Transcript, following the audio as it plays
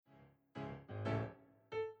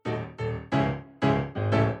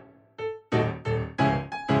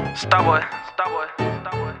Starboy,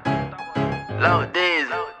 Loc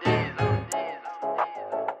Deezy.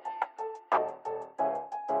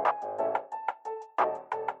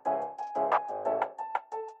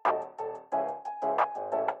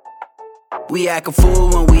 We act a fool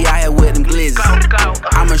when we out here with them glizzes.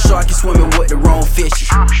 I'm a sharky swimming with the wrong fishes.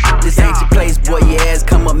 This ain't your place, boy, your ass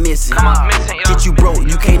come up missing. Get you broke,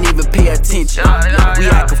 you can't even pay attention. We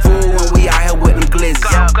act a fool when we out here with them glizzes.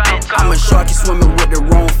 I'm a sharky swimming with the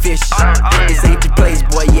wrong fishes. This ain't your place,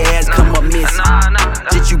 boy, your ass come up missing.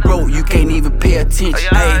 Get you broke, you can't even pay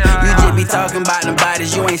attention. Hey, you just be talking about them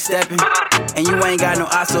bodies, you ain't stepping. And you ain't got no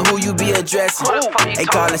eye, so who you be addressing? They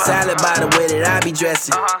call it salad by the way that I be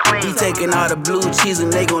dressing. We taking all the blue cheese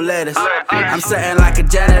and they gon' let us. I'm sitting like a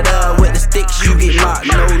janitor with the sticks, you get mocked.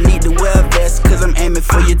 No need to wear a vest, cause I'm aiming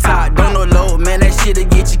for your top. Don't know low, man, that shit'll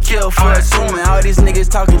get you killed for assuming. All these niggas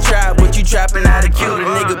talking trap, but you trapping out of cue. The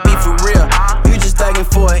nigga be for real. You just thugging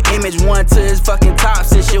for an image, one to his fucking top.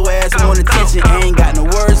 Since your ass want attention, ain't got no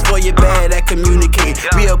words for your bad at communicate.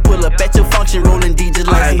 We'll pull up at your function, rolling DJs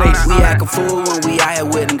like snakes. We act a fool when we out here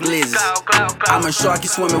with them glizzes. I'm a sharky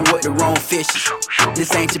swimming with the wrong fishes.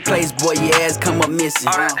 This ain't your place, boy, your ass come up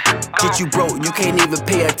missing. Get you broke, you can't even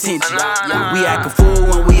pay attention. We act a fool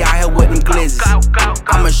when we out here with them glizzes.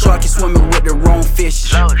 I'm a sharky swimming with the wrong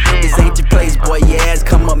fishes. This ain't your place, boy, your ass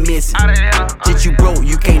come up missing. Get you broke,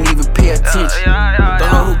 you can't even pay attention.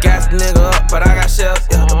 Don't know who gas the nigga up, but I got shells.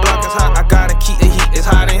 Yeah, the block is hot, I gotta keep the heat, it's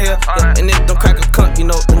hot in here. Yeah, and if don't crack a cunt, you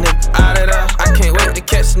know the nigga out of there. I can't wait to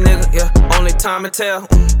catch the nigga, yeah, only time to tell.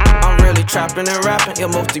 I'm really trapping and rapping, yeah,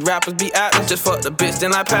 mostly rappers be acting. Just fuck the bitch,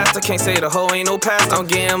 then I passed her. Can't say the hoe ain't no past. I'm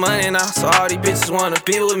getting money now, so all these bitches wanna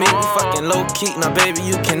be with me. We fucking low key, now baby,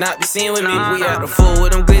 you cannot be seen with me. We at the fool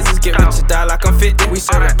with them glizzes, get rich or die like I'm 50. We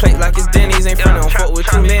serve a plate like it's Denny's, ain't friendly, don't fuck with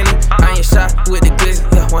too many. I ain't shot with the glizzy,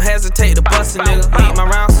 yeah, won't hesitate to bust a nigga. Eat my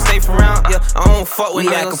rounds, safe around, yeah, I don't fuck with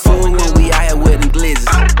niggas. We act a fool when we out here with them glizzes.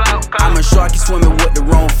 I'm a sharky swimming with the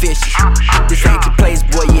wrong fishes.